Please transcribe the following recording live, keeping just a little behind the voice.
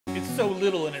It's so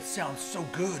little and it sounds so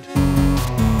good. Now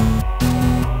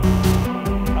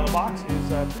the box is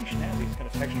pretty snazzy. It's got a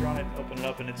texture on it. Open it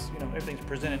up and it's, you know, everything's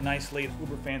presented nicely. It's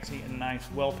uber fancy and nice,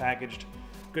 well packaged.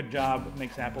 Good job. It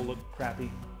makes Apple look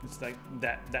crappy. It's like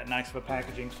that nice of a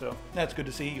packaging, so that's good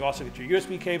to see. You also get your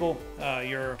USB cable,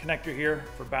 your connector here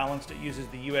for balanced. It uses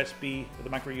the USB, the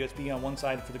micro USB on one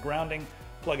side for the grounding.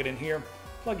 Plug it in here.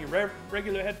 Plug your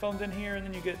regular headphones in here, and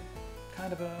then you get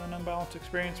kind of an unbalanced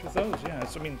experience with those. Yeah,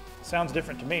 I mean, it sounds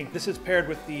different to me. This is paired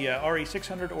with the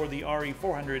RE-600 or the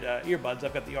RE-400 earbuds.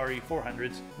 I've got the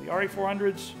RE-400s. The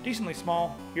RE-400s, decently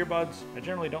small earbuds. I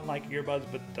generally don't like earbuds,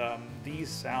 but these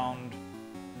sound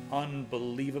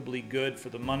unbelievably good for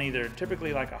the money. They're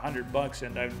typically like $100,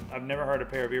 and I've never heard a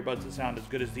pair of earbuds that sound as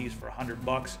good as these for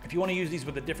 $100. If you want to use these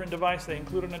with a different device, they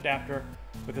include an adapter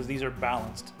because these are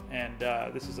balanced, and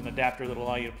this is an adapter that will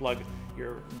allow you to plug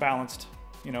your balanced,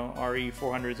 you know,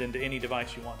 RE-400s into any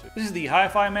device you want to. This is the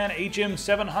HiFiMAN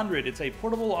HM-700. It's a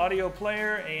portable audio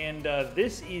player, and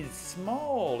this is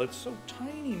small. It's so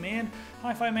tiny, man.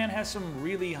 HiFiMAN has some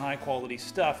really high quality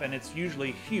stuff, and it's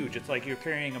usually huge. It's like you're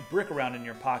carrying a brick around in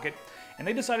your pocket, and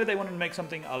they decided they wanted to make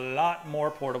something a lot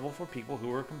more portable for people who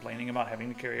were complaining about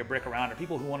having to carry a brick around, or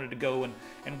people who wanted to go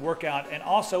and work out and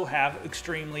also have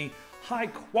extremely high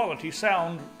quality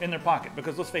sound in their pocket.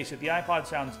 Because let's face it, the iPod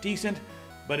sounds decent,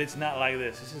 but it's not like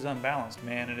this. This is unbalanced,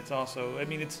 man, and it's also, I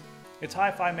mean, it's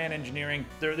HiFiMAN engineering.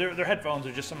 Their headphones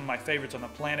are just some of my favorites on the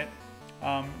planet.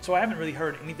 So I haven't really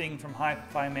heard anything from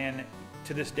HiFiMAN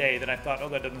to this day that I thought, oh,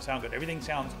 that doesn't sound good. Everything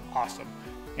sounds awesome.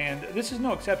 And this is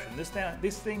no exception.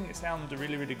 This thing sounds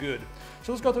really, really good.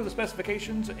 So let's go through the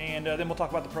specifications, and then we'll talk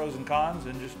about the pros and cons,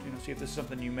 and just, you know, see if this is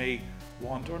something you may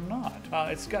want or not.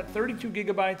 It's got 32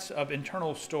 gigabytes of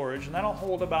internal storage, and that'll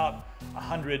hold about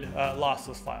 100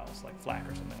 lossless files, like FLAC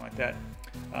or something like that.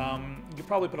 You could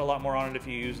probably put a lot more on it if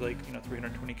you use, like, you know,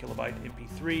 320 kilobyte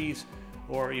MP3s,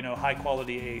 or, you know, high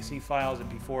quality AAC files,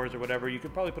 MP4s or whatever. You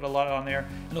could probably put a lot on there.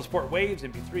 And they'll support waves,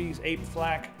 MP3s, APE,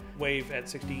 FLAC, wave at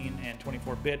 16 and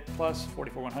 24-bit, plus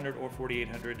 44100 or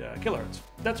 4800 kilohertz.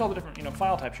 That's all the different, you know,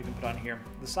 file types you can put on here.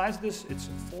 The size of this, it's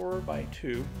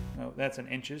 4x2. Oh, that's in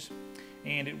inches,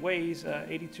 and it weighs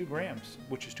 82 grams,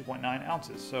 which is 2.9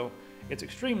 ounces. So it's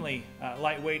extremely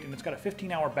lightweight, and it's got a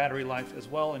 15-hour battery life as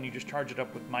well. And you just charge it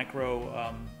up with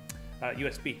micro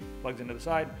USB. Plugs into the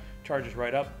side, charges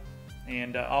right up,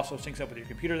 and also syncs up with your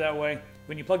computer that way.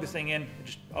 When you plug this thing in, it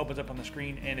just opens up on the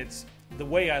screen, and it's the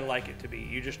way I like it to be.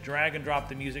 You just drag and drop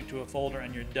the music to a folder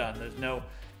and you're done. There's no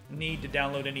need to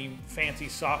download any fancy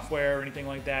software or anything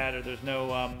like that, or there's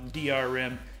no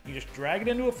DRM. You just drag it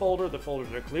into a folder. The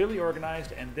folders are clearly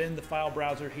organized, and then the file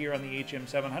browser here on the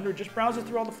HM-700 just browses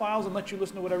through all the files and lets you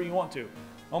listen to whatever you want to.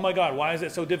 Oh my God, why is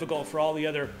it so difficult for all the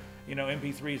other, you know,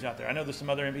 MP3s out there? I know there's some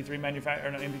other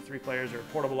MP3 players or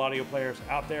portable audio players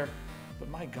out there, but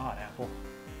my God, Apple,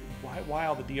 why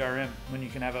all the DRM when you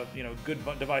can have a, you know, good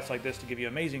device like this to give you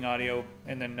amazing audio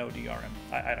and then no DRM?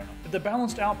 I don't know. The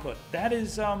balanced output, that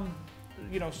is,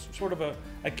 you know, sort of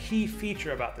a key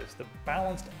feature about this, the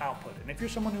balanced output. And if you're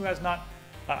someone who has not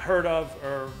heard of,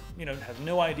 or, you know, has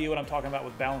no idea what I'm talking about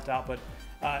with balanced output,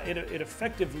 it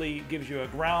effectively gives you a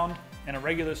ground and a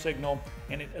regular signal,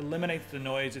 and it eliminates the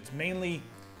noise. It's mainly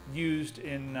used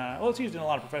in, well, it's used in a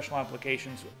lot of professional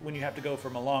applications. When you have to go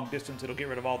from a long distance, it'll get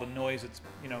rid of all the noise that's,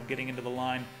 you know, getting into the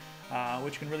line,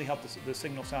 which can really help the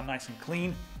signal sound nice and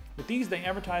clean. With these, they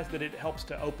advertise that it helps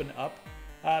to open up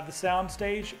the sound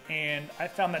stage, and I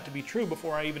found that to be true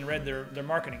before I even read their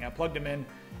marketing. I plugged them in.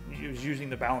 It was using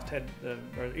the balanced or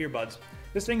earbuds.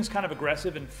 This thing's kind of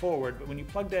aggressive and forward, but when you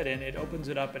plug that in, it opens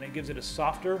it up and it gives it a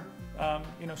softer,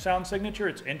 you know, sound signature.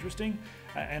 It's interesting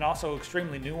and also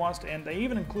extremely nuanced, and they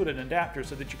even include an adapter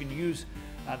so that you can use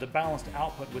the balanced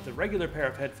output with a regular pair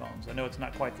of headphones. I know it's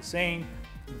not quite the same,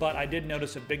 but I did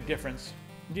notice a big difference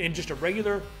in just a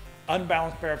regular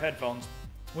unbalanced pair of headphones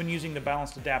when using the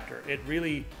balanced adapter. It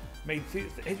really made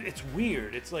it's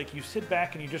weird. It's like you sit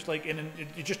back and you just like, and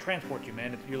it just transports you,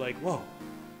 man. You're like, whoa,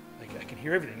 like I can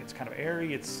hear everything. It's kind of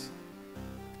airy. It's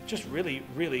just really,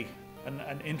 really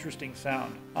an interesting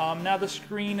sound. Now the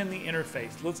screen and the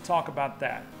interface. Let's talk about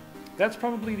that. That's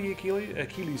probably the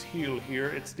Achilles heel here.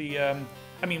 It's the,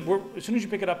 I mean, as soon as you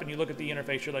pick it up and you look at the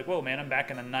interface, you're like, whoa, man, I'm back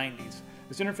in the 90s.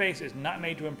 This interface is not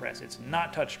made to impress. It's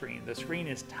not touchscreen. The screen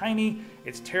is tiny.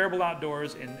 It's terrible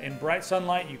outdoors. In bright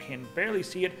sunlight, you can barely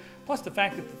see it. Plus the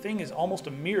fact that the thing is almost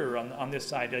a mirror on this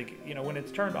side. Like, you know, when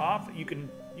it's turned off, you can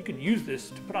use this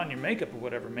to put on your makeup or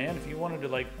whatever, man, if you wanted to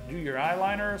like do your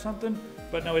eyeliner or something.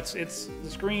 But no, the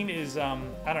screen is,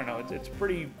 I don't know, it's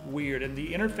pretty weird, and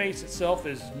the interface itself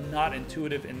is not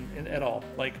intuitive at all.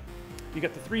 Like, you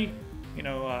got the three you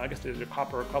know, I guess there's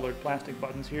copper colored plastic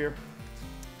buttons here.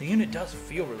 The unit does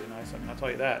feel really nice, I mean, I'll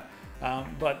tell you that.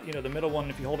 But you know, the middle one,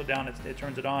 if you hold it down, it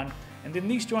turns it on. And then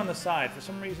these two on the side, for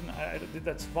some reason,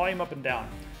 that's volume up and down.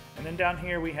 And then down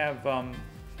here we have,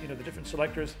 you know, the different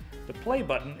selectors. The play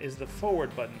button is the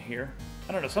forward button here.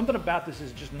 I don't know, something about this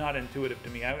is just not intuitive to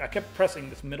me. I kept pressing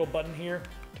this middle button here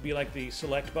to be like the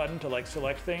select button to like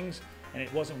select things, and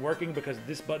it wasn't working because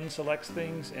this button selects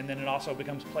things, and then it also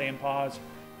becomes play and pause,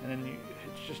 and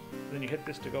then you hit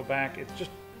this to go back. It's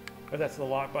just, or that's the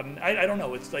lock button. I don't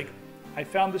know, it's like, I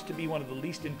found this to be one of the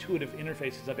least intuitive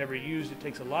interfaces I've ever used. It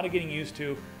takes a lot of getting used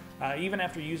to. Even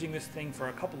after using this thing for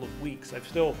a couple of weeks, I'm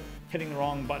still hitting the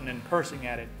wrong button and cursing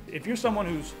at it. If you're someone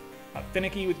who's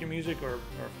finicky with your music or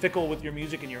fickle with your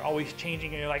music, and you're always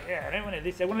changing, and you're like, yeah, I want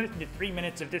to listen to 3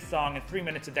 minutes of this song and 3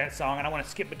 minutes of that song, and I want to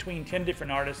skip between 10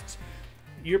 different artists,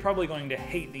 you're probably going to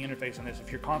hate the interface on this if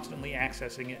you're constantly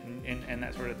accessing it and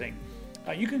that sort of thing.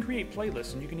 You can create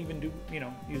playlists, and you can even do, you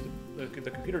know, use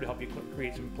the computer to help you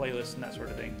create some playlists and that sort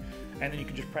of thing. And then you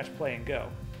can just press play and go.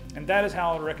 And that is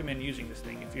how I would recommend using this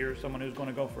thing. If you're someone who's going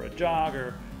to go for a jog,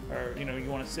 or you know, you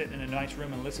want to sit in a nice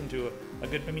room and listen to a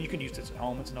good, I mean, you can use this at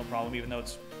home, it's no problem, even though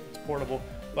it's portable,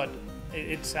 but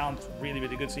it sounds really,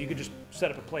 really good. So you could just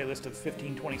set up a playlist of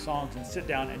 15, 20 songs and sit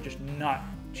down and just not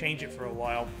change it for a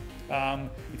while.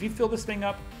 If you fill this thing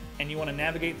up and you want to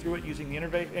navigate through it using the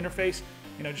interface,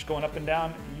 you know, just going up and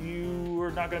down, you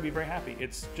are not going to be very happy.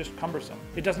 It's just cumbersome.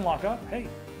 It doesn't lock up. Hey,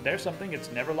 there's something.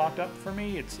 It's never locked up for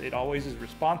me. It always is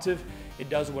responsive. It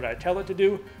does what I tell it to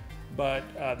do. But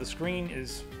the screen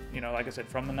is, you know, like I said,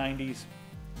 from the 90s.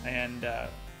 And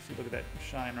see, look at that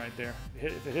shine right there.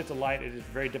 If it hits a light, it is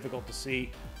very difficult to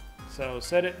see. So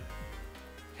set it,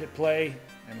 hit play,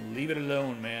 and leave it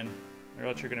alone, man, or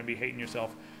else you're going to be hating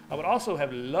yourself. I would also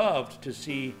have loved to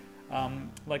see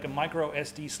like a micro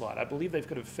SD slot. I believe they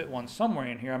could have fit one somewhere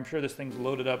in here. I'm sure this thing's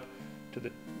loaded up to the,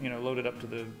 you know, loaded up to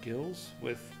the gills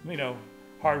with, you know,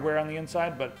 hardware on the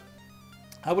inside. But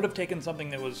I would have taken something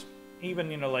that was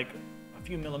even, you know, like a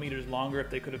few millimeters longer if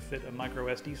they could have fit a micro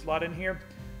SD slot in here,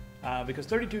 because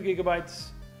 32 gigabytes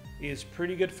is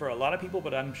pretty good for a lot of people.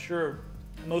 But I'm sure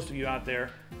most of you out there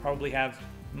probably have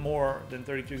more than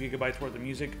 32 gigabytes worth of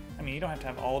music. I mean, you don't have to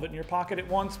have all of it in your pocket at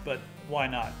once, but why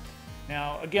not?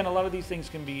 Now, again, a lot of these things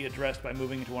can be addressed by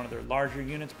moving into one of their larger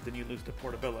units, but then you lose the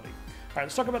portability. All right,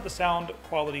 let's talk about the sound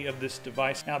quality of this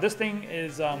device. Now, this thing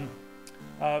is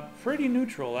pretty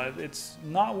neutral. It's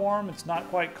not warm, it's not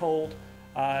quite cold.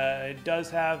 It does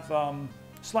have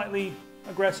slightly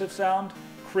aggressive sound,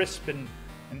 crisp and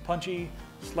punchy,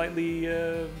 slightly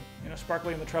you know,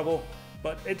 sparkly in the treble,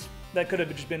 but that could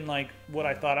have just been like what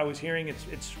I thought I was hearing.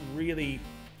 It's really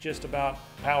just about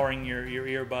powering your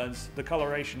earbuds. The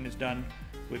coloration is done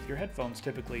with your headphones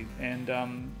typically, and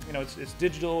you know, it's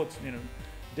digital. It's, you know,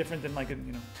 different than like a,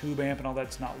 you know, tube amp and all that.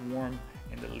 It's not warm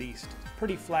in the least.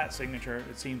 Pretty flat signature,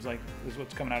 it seems like, is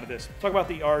what's coming out of this. Let's talk about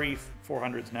the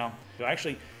RE-400s now. So I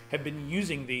actually have been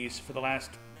using these for the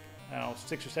last, I don't know,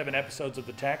 6 or 7 episodes of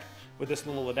the tech with this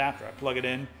little adapter. I plug it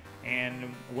in,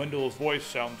 and Wendell's voice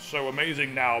sounds so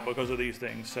amazing now because of these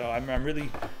things. So I'm really,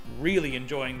 really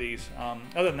enjoying these.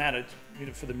 Other than that, it's, you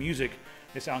know, for the music,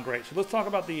 they sound great. So let's talk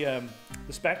about the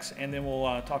specs, and then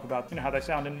we'll talk about, you know, how they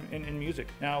sound in music.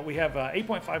 Now we have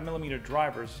 8.5 millimeter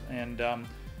drivers, and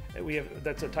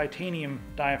that's a titanium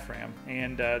diaphragm,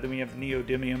 and then we have the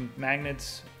neodymium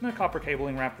magnets and the copper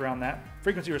cabling wrapped around that.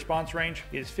 Frequency response range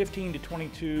is 15 to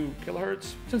 22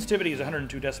 kilohertz. Sensitivity is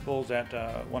 102 decibels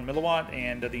at 1 milliwatt,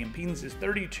 and the impedance is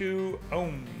 32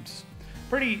 ohms.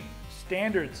 Pretty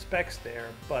standard specs there,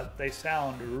 but they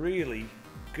sound really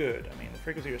good. I mean, the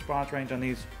frequency response range on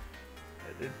these,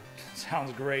 it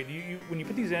sounds great. When you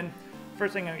put these in,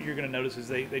 first thing you're going to notice is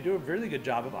they do a really good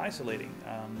job of isolating.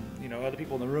 You know, other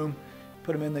people in the room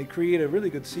put them in, they create a really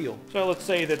good seal. So let's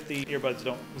say that the earbuds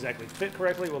don't exactly fit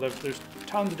correctly. Well, there's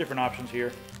tons of different options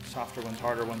here. Softer ones,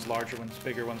 harder ones, larger ones,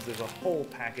 bigger ones. There's a whole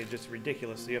package. It's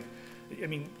ridiculous. You have, I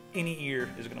mean, any ear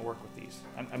is going to work with these.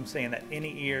 I'm saying that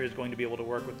any ear is going to be able to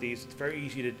work with these. It's very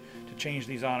easy to change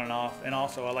these on and off. And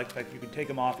also, I like the fact that you can take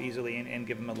them off easily and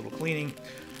give them a little cleaning.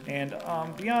 And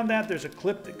beyond that, there's a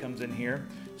clip that comes in here.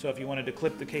 So if you wanted to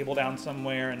clip the cable down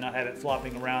somewhere and not have it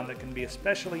flopping around, that can be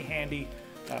especially handy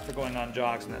for going on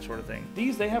jogs and that sort of thing.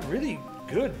 They have really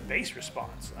good bass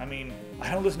response. I mean,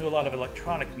 I don't listen to a lot of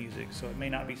electronic music, so it may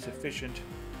not be sufficient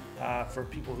for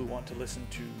people who want to listen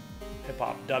to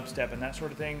hip-hop, dubstep, and that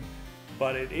sort of thing.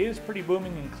 But it is pretty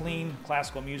booming and clean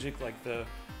classical music. Like the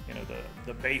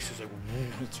bass is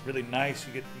it's really nice.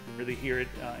 You can really hear it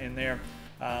in there.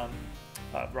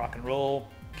 Rock and roll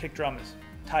kick drum is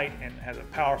tight and has a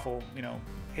powerful, you know,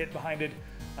 hit behind it.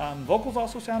 Vocals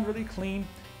also sound really clean,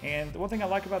 and the one thing I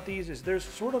like about these is there's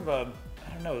sort of a,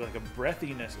 I don't know, like a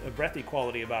breathy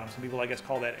quality about them. Some people, I guess,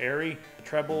 call that airy. The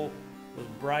treble was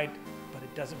bright, but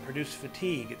it doesn't produce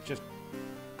fatigue. It's just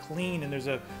clean, and there's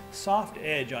a soft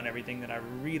edge on everything that I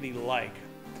really like.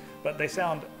 But they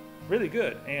sound really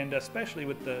good, and especially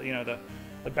with the, you know,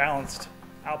 the balanced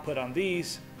output on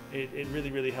these, it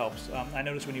really helps. I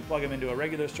notice when you plug them into a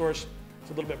regular source, it's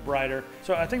a little bit brighter.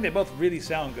 So I think they both really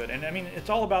sound good. And I mean, it's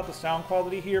all about the sound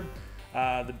quality here.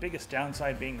 The biggest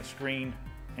downside being the screen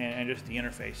and just the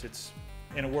interface. It's,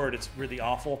 in a word, it's really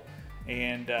awful.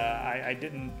 And I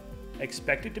didn't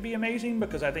expect it to be amazing,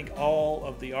 because I think all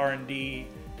of the R&D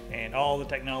and all the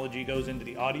technology goes into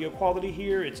the audio quality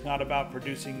here. It's not about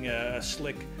producing a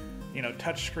slick, you know,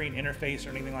 touchscreen interface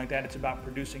or anything like that. It's about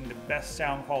producing the best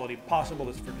sound quality possible.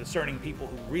 It's for discerning people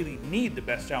who really need the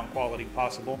best sound quality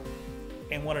possible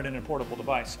and want it in a portable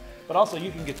device. But also,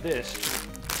 you can get this.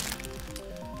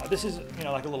 This is, you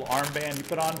know, like a little armband you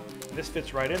put on. This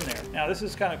fits right in there. Now, this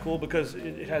is kind of cool because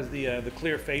it has the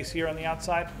clear face here on the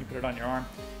outside. You put it on your arm.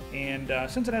 And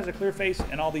since it has a clear face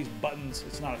and all these buttons,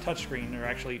 it's not a touchscreen, they're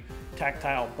actually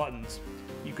tactile buttons.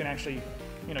 You can actually,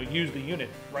 you know, use the unit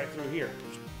right through here.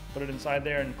 Just put it inside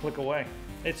there and click away.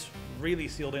 It's really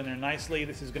sealed in there nicely.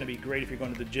 This is going to be great if you're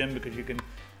going to the gym, because you can,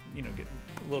 you know, get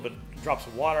a little bit drops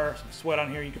of water, some sweat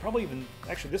on here. You could probably even,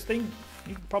 actually this thing,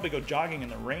 you could probably go jogging in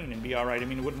the rain and be all right. I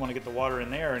mean, you wouldn't want to get the water in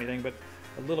there or anything, but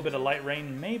a little bit of light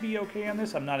rain may be okay on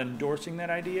this. I'm not endorsing that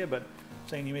idea, but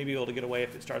saying you may be able to get away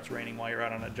if it starts raining while you're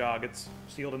out on a jog. It's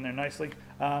sealed in there nicely.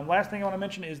 Last thing I want to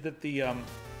mention is that the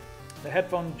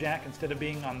headphone jack, instead of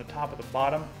being on the top of the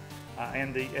bottom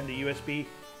and the USB,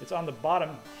 it's on the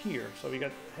bottom here. So we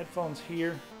got headphones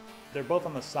here. They're both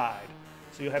on the side.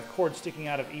 So you'll have cords sticking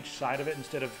out of each side of it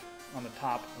instead of on the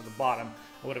top or the bottom.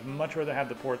 I would have much rather had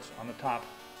the ports on the top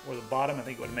or the bottom. I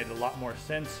think it would have made a lot more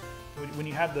sense. When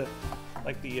you have the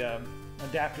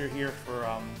adapter here for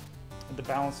the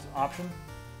balanced option,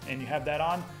 and you have that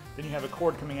on, then you have a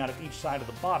cord coming out of each side of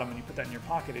the bottom, and you put that in your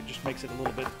pocket, it just makes it a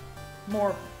little bit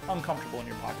more uncomfortable in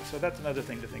your pocket. So that's another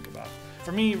thing to think about.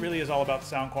 For me, it really is all about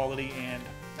sound quality, and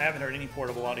I haven't heard any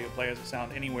portable audio players that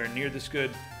sound anywhere near this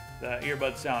good. The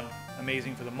earbuds sound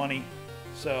amazing for the money.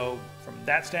 So from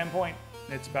that standpoint,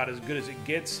 it's about as good as it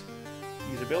gets.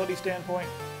 Usability standpoint,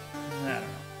 I don't know.